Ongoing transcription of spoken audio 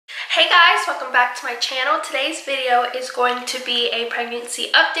Hey guys, welcome back to my channel. Today's video is going to be a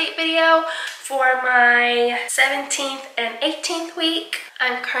pregnancy update video for my 17th and 18th week.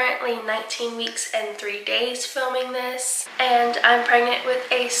 I'm currently 19 weeks and 3 days filming this, and I'm pregnant with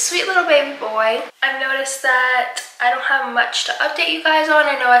a sweet little baby boy. I've noticed that I don't have much to update you guys on.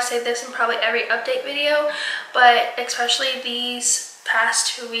 I know I say this in probably every update video, but especially these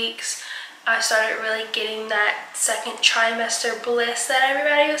past 2 weeks, I started really getting that second trimester bliss that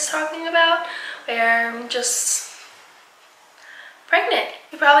everybody was talking about, where I'm just pregnant.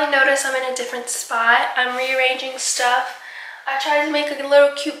 You probably notice I'm in a different spot. I'm rearranging stuff. I tried to make a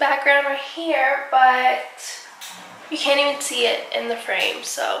little cute background right here, but you can't even see it in the frame,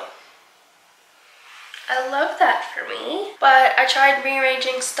 so I love that for me. But I tried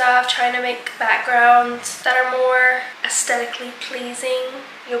rearranging stuff, trying to make backgrounds that are more aesthetically pleasing.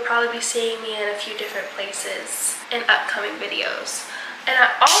 You'll probably be seeing me in a few different places in upcoming videos. And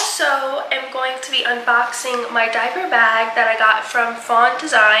I also am going to be unboxing my diaper bag that I got from Fawn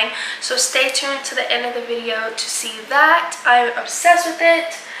Design, so stay tuned to the end of the video to see that. I'm obsessed with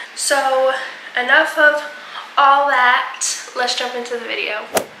it. So enough of all that, let's jump into the video.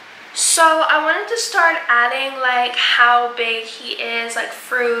 So I wanted to start adding like how big he is, like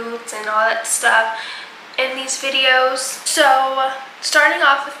fruits and all that stuff in these videos. So starting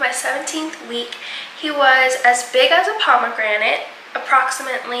off with my 17th week, he was as big as a pomegranate,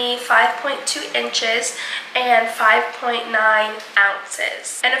 approximately 5.2 inches and 5.9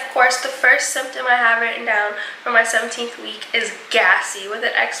 ounces. And of course, the first symptom I have written down for my 17th week is gassy with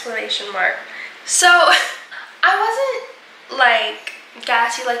an exclamation mark. So I wasn't like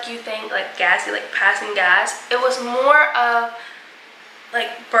gassy like you think, like gassy like passing gas. It was more of like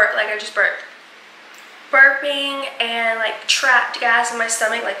I just burped. Burping and like trapped gas in my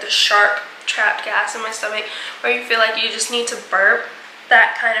stomach, like the sharp trapped gas in my stomach where you feel like you just need to burp.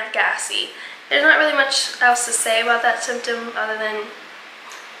 That kind of gassy. There's not really much else to say about that symptom other than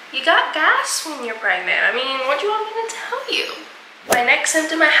you got gas when you're pregnant. I mean, what do you want me to tell you? My next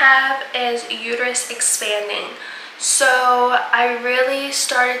symptom I have is uterus expanding. So I really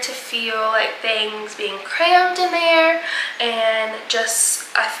started to feel like things being crammed in there, and just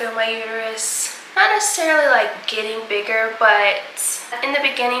I feel my uterus not necessarily like getting bigger, but in the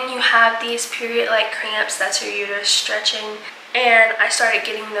beginning you have these period like cramps, that's your uterus stretching, and I started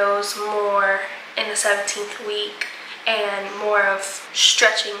getting those more in the 17th week and more of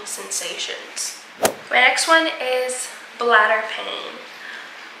stretching sensations. My next one is bladder pain.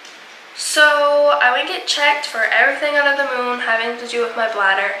 So I went to get checked for everything under the moon having to do with my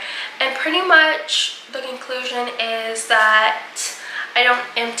bladder, and pretty much the conclusion is that I don't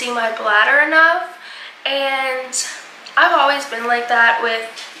empty my bladder enough. And I've always been like that with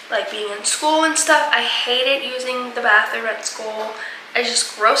like being in school and stuff. I hated using the bathroom at school. It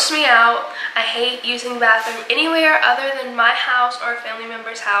just grossed me out. I hate using the bathroom anywhere other than my house or a family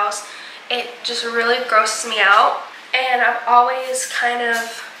member's house. It just really grosses me out. And I've always kind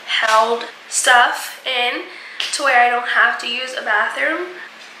of held stuff in to where I don't have to use a bathroom,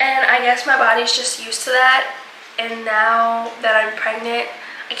 and I guess my body's just used to that, and now that I'm pregnant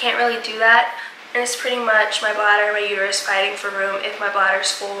I can't really do that, and it's pretty much my bladder, my uterus fighting for room if my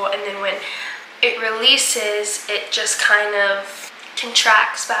bladder's full, and then when it releases it just kind of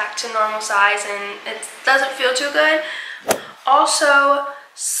contracts back to normal size and it doesn't feel too good. Also,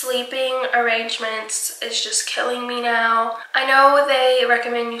 sleeping arrangements is just killing me now. I know they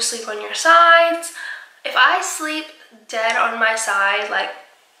recommend you sleep on your sides. If I sleep dead on my side, like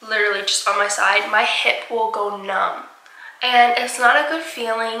literally just on my side, my hip will go numb. And it's not a good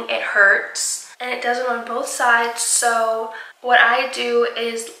feeling. It hurts. And it does it on both sides. So what I do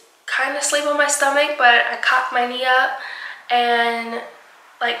is kind of sleep on my stomach, but I cock my knee up and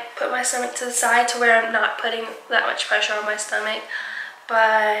like put my stomach to the side to where I'm not putting that much pressure on my stomach.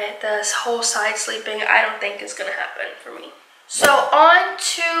 But this whole side sleeping I don't think is gonna happen for me. So on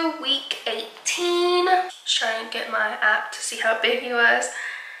to week 18. Just trying to get my app to see how big he was.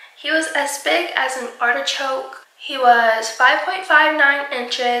 He was as big as an artichoke. He was 5.59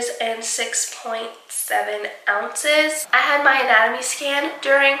 inches and 6.7 ounces. I had my anatomy scan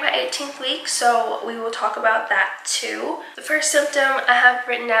during my 18th week, so we will talk about that too. The first symptom I have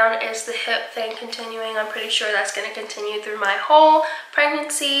written down is the hip thing continuing. I'm pretty sure that's going to continue through my whole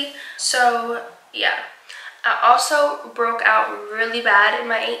pregnancy. So yeah. I also broke out really bad in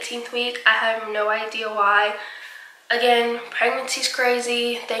my 18th week. I have no idea why. Again, pregnancy's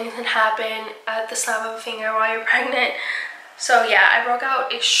crazy. Things can happen at the snap of a finger while you're pregnant. So yeah, I broke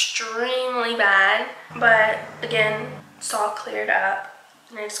out extremely bad. But again, it's all cleared up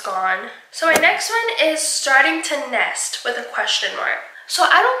and it's gone. So my next one is starting to nest with a question mark. So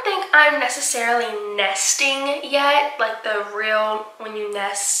I don't think I'm necessarily nesting yet, like the real when you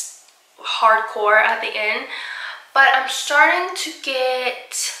nest hardcore at the end, but I'm starting to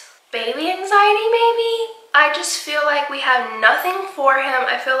get baby anxiety maybe. I just feel like we have nothing for him.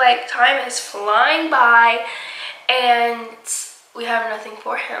 I feel like time is flying by and we have nothing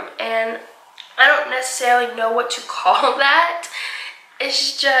for him, and I don't necessarily know what to call that.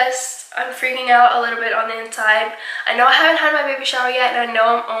 It's just, I'm freaking out a little bit on the inside. I know I haven't had my baby shower yet, and I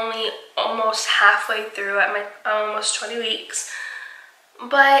know I'm only almost halfway through at my almost 20 weeks.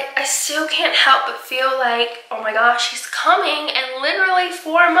 But I still can't help but feel like, oh my gosh, he's coming in literally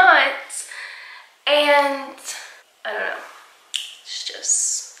 4 months. And I don't know. It's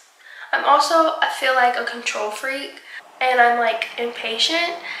just, I feel like a control freak, and I'm like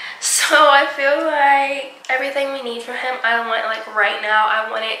impatient. So I feel like everything we need for him, I don't want it like right now. I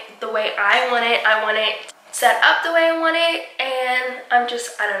want it the way I want it. I want it set up the way I want it. And I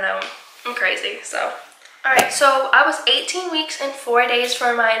don't know. I'm crazy. So, alright, so I was 18 weeks and 4 days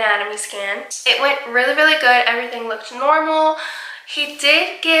for my anatomy scan. It went really, really good. Everything looked normal. He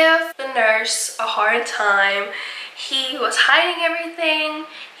did give the nurse a hard time. He was hiding everything.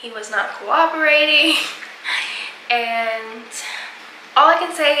 He was not cooperating. And all I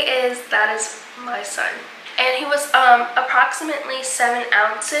can say is that is my son. And he was approximately 7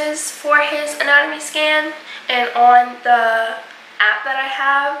 ounces for his anatomy scan. And on the app that I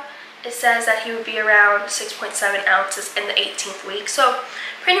have, it says that he would be around 6.7 ounces in the 18th week. So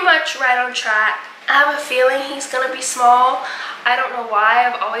pretty much right on track. I have a feeling he's gonna be small. I don't know why.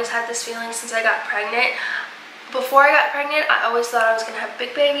 I've always had this feeling since I got pregnant. Before I got pregnant, I always thought I was going to have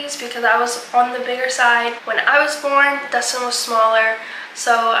big babies because I was on the bigger side. When I was born, Dustin was smaller.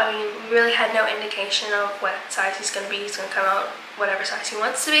 So, I mean, we really had no indication of what size he's going to be. He's going to come out whatever size he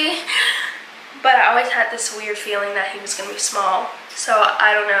wants to be. But I always had this weird feeling that he was going to be small. So,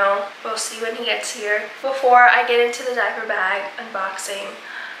 I don't know. We'll see when he gets here. Before I get into the diaper bag unboxing,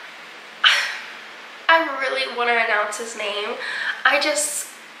 I really want to announce his name.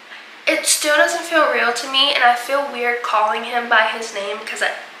 It still doesn't feel real to me, and I feel weird calling him by his name because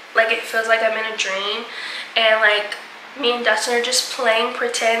it feels like I'm in a dream, and like me and Dustin are just playing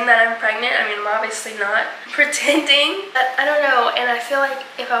pretend that I'm pregnant. I mean, I'm obviously not pretending, but I don't know, and I feel like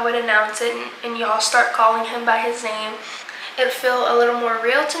if I would announce it and y'all start calling him by his name, it'd feel a little more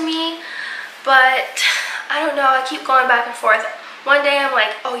real to me. But I don't know, I keep going back and forth. One day I'm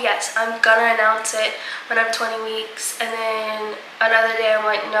like, oh yes, I'm gonna announce it when I'm 20 weeks. And then another day I'm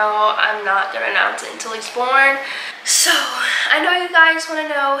like, no, I'm not gonna announce it until he's born. So, I know you guys wanna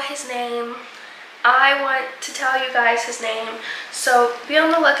know his name. I want to tell you guys his name. So, be on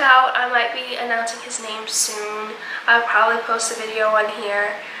the lookout. I might be announcing his name soon. I'll probably post a video on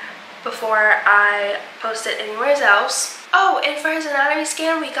here before I post it anywhere else. Oh, and for his anatomy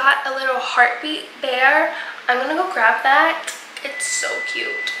scan, we got a little heartbeat bear. I'm gonna go grab that. It's so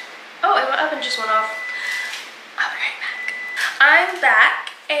cute. Oh, and my oven just went off. I'll be right back. I'm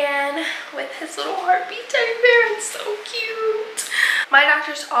back, and with his little heartbeat teddy bear, it's so cute. My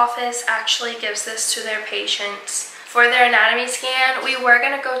doctor's office actually gives this to their patients for their anatomy scan. We were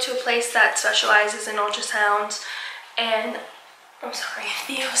gonna go to a place that specializes in ultrasounds, and I'm sorry,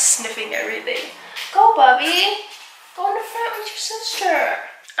 Theo's sniffing everything. Go, Bubby. Go in the front with your sister.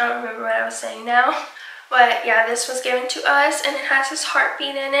 I don't remember what I was saying now. But yeah, this was given to us, and it has his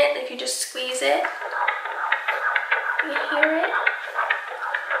heartbeat in it. If you just squeeze it, you hear it.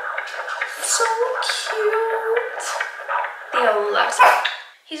 So cute. Theo loves it.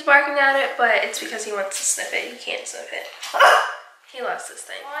 He's barking at it, but it's because he wants to sniff it. He can't sniff it. He loves this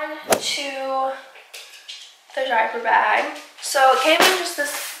thing. On to the diaper bag. So it came in just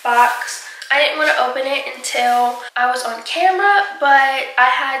this box. I didn't want to open it until I was on camera, but I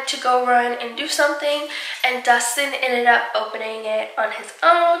had to go run and do something, and Dustin ended up opening it on his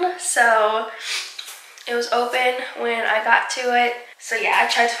own, so it was open when I got to it. So yeah, I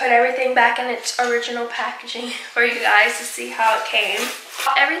tried to put everything back in its original packaging for you guys to see how it came.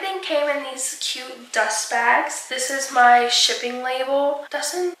 Everything came in these cute dust bags. This is my shipping label.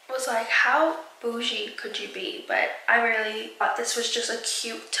 Dustin was like, how bougie could you be? But I really thought this was just a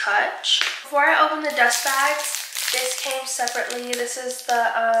cute touch. Before I open the dust bags, this came separately. This is the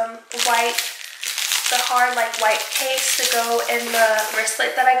hard like white case to go in the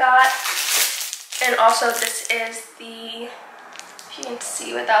wristlet that I got. And also this is the, if you can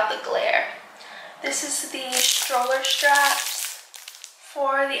see without the glare, this is the stroller straps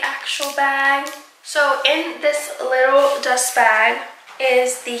for the actual bag. So in this little dust bag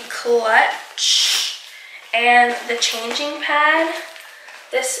is the clutch and the changing pad.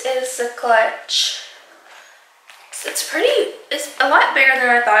 This is the clutch. It's a lot bigger than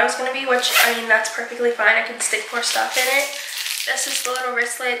I thought it was going to be, which, I mean, that's perfectly fine. I can stick more stuff in it. This is the little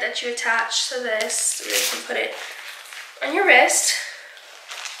wristlet that you attach to this, so you can put it on your wrist.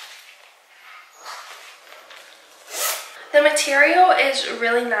 The material is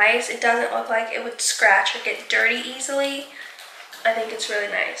really nice. It doesn't look like it would scratch or get dirty easily. I think it's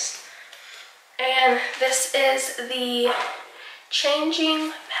really nice. And this is the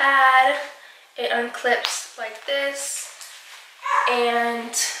changing pad. It unclips like this,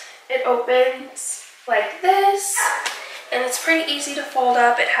 and it opens like this, and it's pretty easy to fold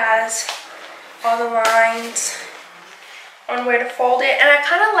up. It has all the lines on where to fold it, and I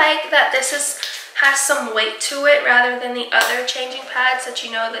kind of like that this has some weight to it rather than the other changing pads that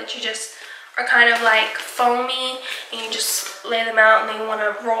you know that you just are kind of like foamy and you just lay them out and they want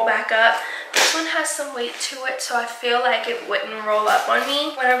to roll back up. This one has some weight to it, so I feel like it wouldn't roll up on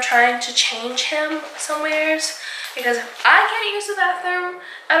me when I'm trying to change him somewheres, because if I can't use the bathroom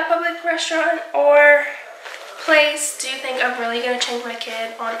at a public restaurant or place, do you think I'm really going to change my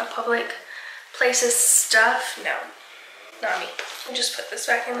kid on a public place's stuff? No, not me. I'll just put this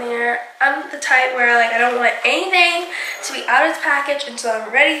back in there. I'm the type where like I don't want anything to be out of its package until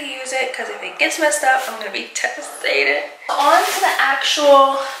I'm ready to use it, because if it gets messed up, I'm going to be devastated. On to the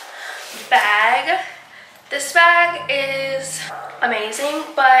actual bag. This bag is amazing,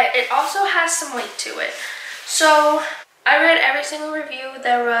 but it also has some weight to it. So I read every single review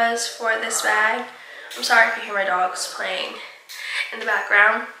there was for this bag. I'm sorry if you hear my dogs playing in the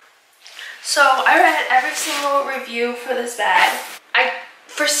background. So I read every single review for this bag. I,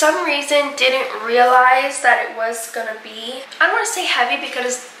 for some reason, didn't realize that it was gonna be, I don't want to say heavy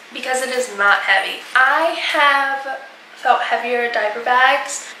because it is not heavy. I have felt heavier diaper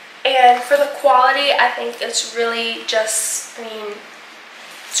bags, and for the quality, I think it's really just, I mean,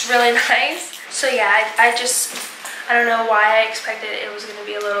 it's really nice. So yeah, I don't know why I expected it was gonna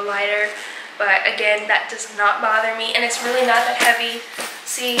be a little lighter, but again, that does not bother me, and it's really not that heavy.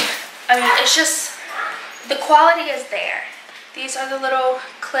 See, I mean, it's just, the quality is there. These are the little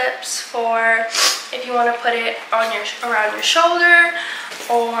clips for if you want to put it on around your shoulder,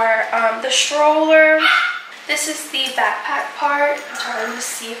 or the stroller. This is the backpack part. I'm trying to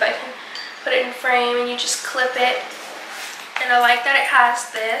see if I can put it in frame, and you just clip it. And I like that it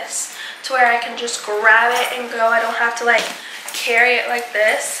has this to where I can just grab it and go. I don't have to like carry it like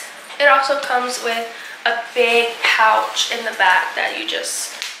this. It also comes with a big pouch in the back that you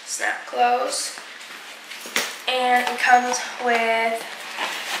just snap close, and it comes with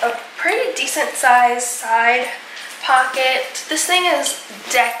a pretty decent sized side pocket. This thing is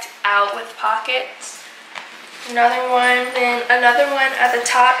decked out with pockets. Another one, and another one at the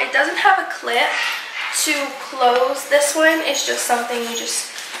top. It doesn't have a clip to close this one. It's just something you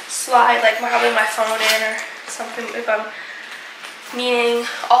just slide, like probably my phone in or something if I'm needing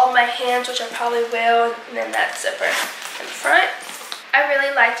all my hands, which I probably will, and then that zipper in the front. I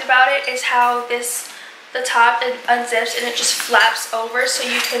really liked about it is how the top, it unzips and it just flaps over, so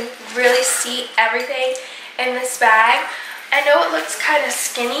you can really see everything in this bag. I know it looks kind of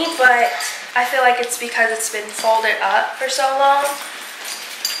skinny, but I feel like it's because it's been folded up for so long.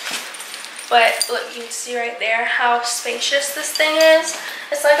 But look, you can see right there how spacious this thing is.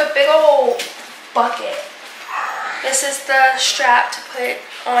 It's like a big old bucket. This is the strap to put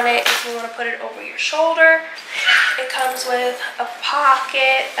on it if you want to put it over your shoulder. It comes with a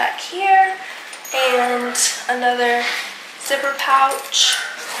pocket back here and another zipper pouch.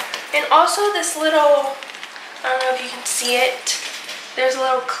 And also this little, I don't know if you can see it, there's a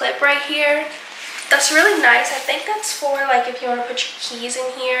little clip right here. That's really nice. I think that's for like if you want to put your keys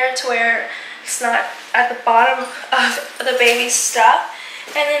in here to where it's not at the bottom of the baby's stuff.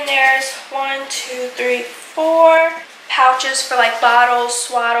 And then there's 1, 2, 3, 4 pouches for like bottles,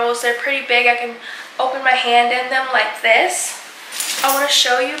 swaddles. They're pretty big. I can open my hand in them like this. I want to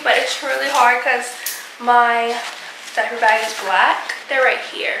show you, but it's really hard because my diaper bag is black. They're right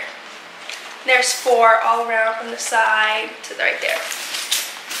here. There's 4 all around from the side to right there.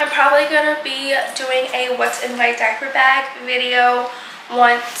 I'm probably going to be doing a what's in my diaper bag video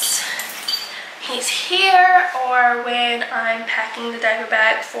once he's here, or when I'm packing the diaper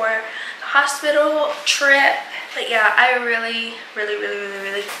bag for the hospital trip. But yeah, I really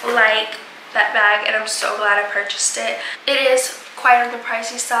like that bag, and I'm so glad I purchased it. It is quite on the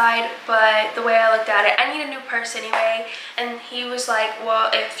pricey side, but the way I looked at it, I need a new purse anyway, and he was like,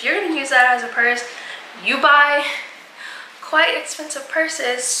 well, if you're gonna use that as a purse, you buy quite expensive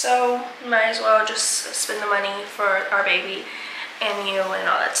purses, so you might as well just spend the money for our baby and you and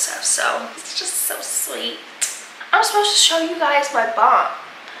all that stuff. So it's just so sweet. I'm supposed to show you guys my bump,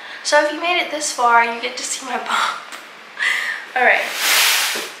 so if you made it this far, you get to see my bump. Alright,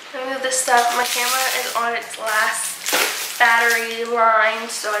 let me move this stuff. My camera is on its last battery line,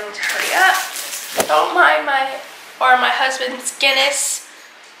 so I need to hurry up. Don't mind my husband's Guinness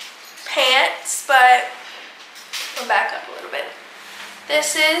pants, but I'll back up a little bit.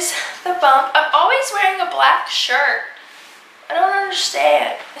 This is the bump. I'm always wearing a black shirt. I don't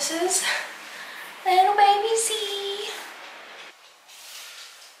understand. This is little baby C.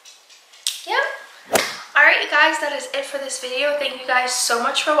 Yep. Alright, you guys, that is it for this video. Thank you guys so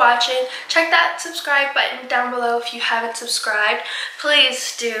much for watching. Check that subscribe button down below if you haven't subscribed.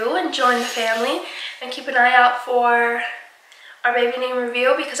 Please do, and join the family. And keep an eye out for our baby name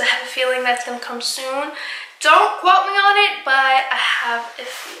reveal, because I have a feeling that's going to come soon. Don't quote me on it, but I have a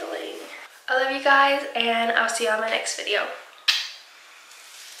feeling. I love you guys, and I'll see you on my next video.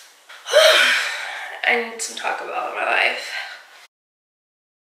 I need some Taco Bell in my life.